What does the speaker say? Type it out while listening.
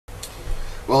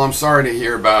Well, I'm sorry to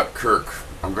hear about Kirk.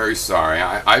 I'm very sorry.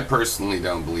 I personally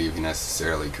don't believe he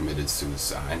necessarily committed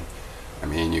suicide. I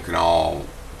mean, you can all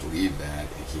believe that.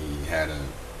 He had a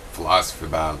philosophy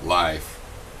about life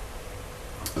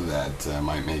that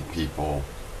might make people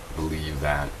believe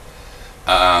that.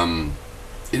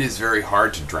 It is very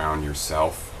hard to drown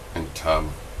yourself in a tub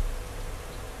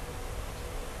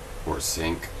or a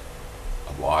sink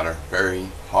of water. Very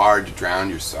hard to drown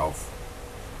yourself.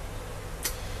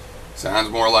 Sounds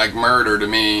more like murder to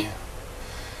me.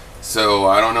 So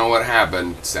I don't know what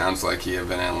happened. Sounds like he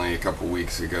evidently a couple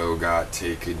weeks ago got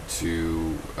taken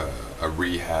to a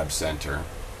rehab center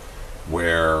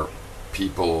where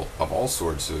people of all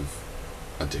sorts of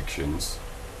addictions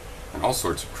and all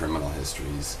sorts of criminal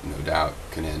histories, no doubt,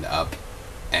 can end up.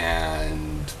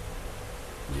 And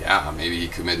yeah, maybe he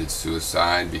committed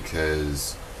suicide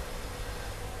because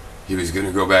he was going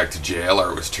to go back to jail,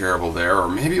 or it was terrible there, or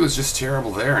maybe it was just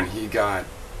terrible there and he got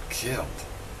killed.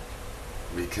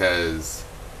 Because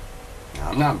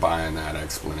I'm not buying that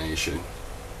explanation.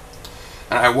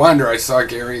 And I wonder, I saw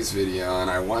Gary's video, and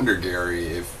I wonder, Gary,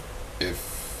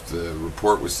 if the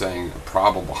report was saying a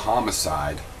probable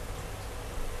homicide,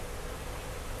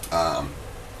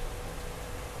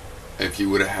 if you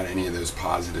would have had any of those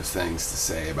positive things to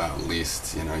say about, at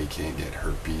least, you know, you can't get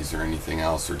herpes or anything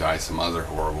else, or die some other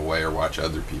horrible way, or watch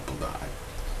other people die.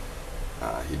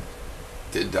 He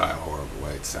did die a horrible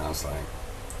way, it sounds like.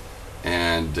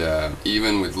 And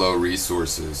even with low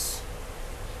resources,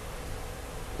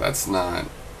 that's not,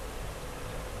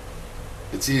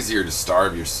 it's easier to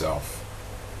starve yourself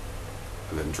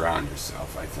than drown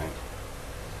yourself, I think.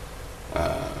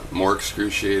 More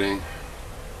excruciating.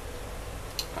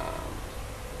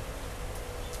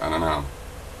 I don't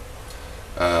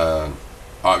know.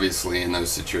 Obviously in those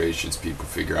situations people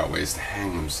figure out ways to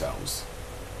hang themselves.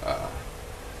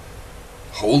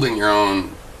 Holding your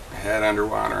own head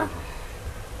underwater,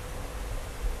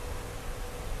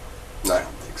 I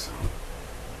don't think so.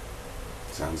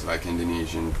 Sounds like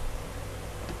Indonesian,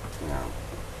 you know,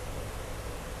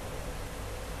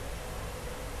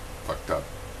 fucked up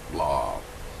law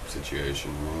situation,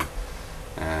 I mean.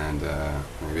 And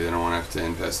maybe they don't want to have to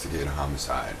investigate a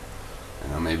homicide. You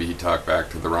know, maybe he talked back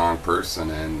to the wrong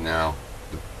person, and now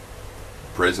the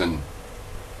prison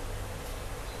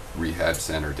rehab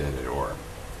center did it, or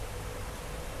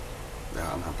no,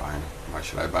 I'm not buying it. Why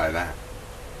should I buy that?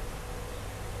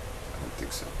 I don't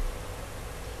think so.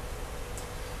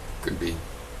 Could be.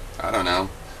 I don't know.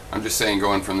 I'm just saying,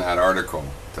 going from that article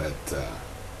that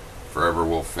Forever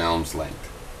Wolf Films linked.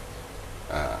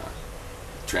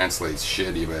 Translates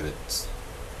shitty, but it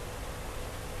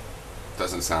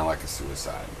doesn't sound like a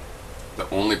suicide. The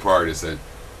only part is that,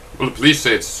 well, the police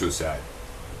say it's a suicide.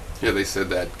 Yeah, they said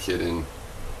that kid in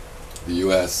the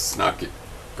U.S.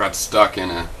 got stuck in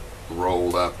a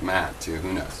rolled up mat too.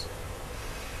 Who knows?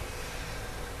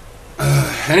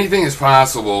 Anything is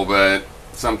possible, but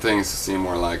some things seem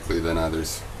more likely than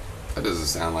others. That doesn't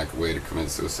sound like a way to commit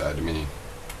suicide to me.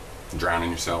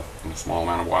 Drowning yourself in a small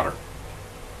amount of water.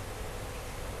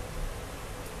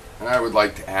 And I would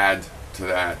like to add to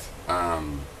that,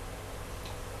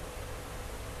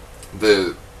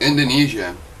 the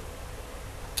Indonesia,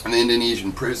 an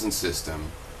Indonesian prison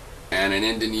system, and an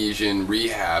Indonesian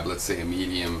rehab, let's say a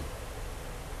medium,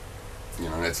 you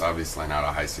know, that's obviously not a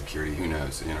high security, who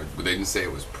knows, you know, but they didn't say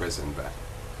it was prison, but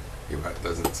it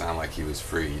doesn't sound like he was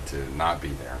free to not be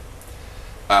there.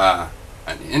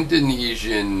 An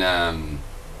Indonesian,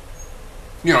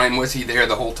 you know, and was he there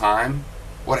the whole time?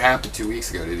 What happened 2 weeks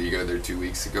ago? Did he go there 2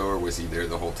 weeks ago, or was he there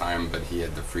the whole time, but he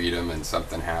had the freedom and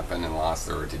something happened and lost,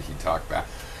 or did he talk back?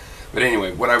 But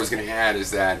anyway, what I was going to add is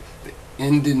that the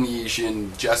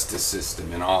Indonesian justice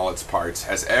system in all its parts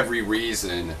has every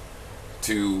reason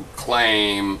to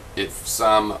claim, if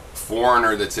some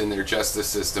foreigner that's in their justice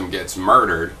system gets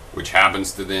murdered, which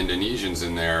happens to the Indonesians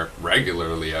in there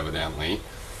regularly, evidently,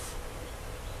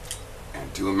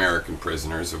 and 2 American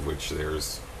prisoners, of which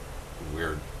there's,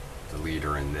 we're the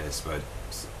leader in this, but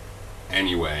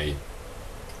anyway,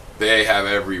 they have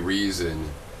every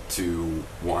reason to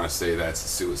want to say that's a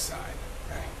suicide,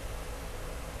 right?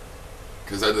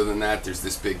 Because other than that, there's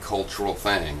this big cultural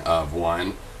thing of,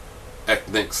 one,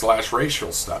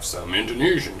 ethnic/racial stuff. Some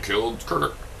Indonesian killed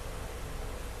Kirk.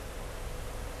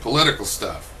 Political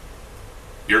stuff.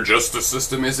 Your justice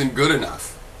system isn't good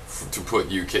enough to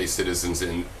put UK citizens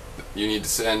in. You need to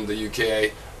send the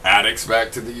UK addicts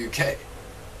back to the UK.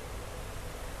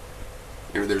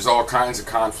 You know, there's all kinds of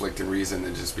conflict and reason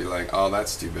to just be like, oh,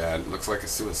 that's too bad. It looks like a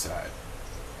suicide.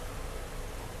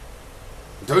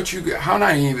 Don't you? How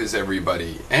naive is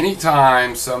everybody?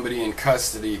 Anytime somebody in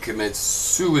custody commits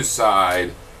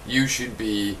suicide, you should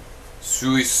be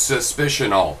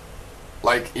suspicional.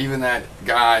 Like even that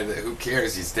guy that, who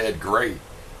cares? He's dead. Great.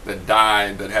 That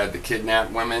died. That had the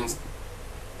kidnapped women.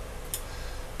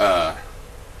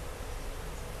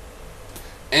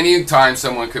 Anytime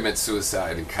someone commits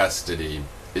suicide in custody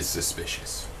is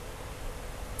suspicious.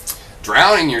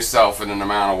 Drowning yourself in an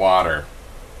amount of water,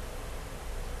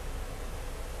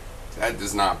 that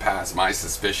does not pass my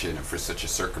suspicion for such a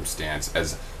circumstance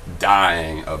as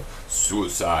dying of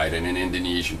suicide in an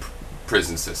Indonesian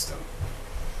prison system.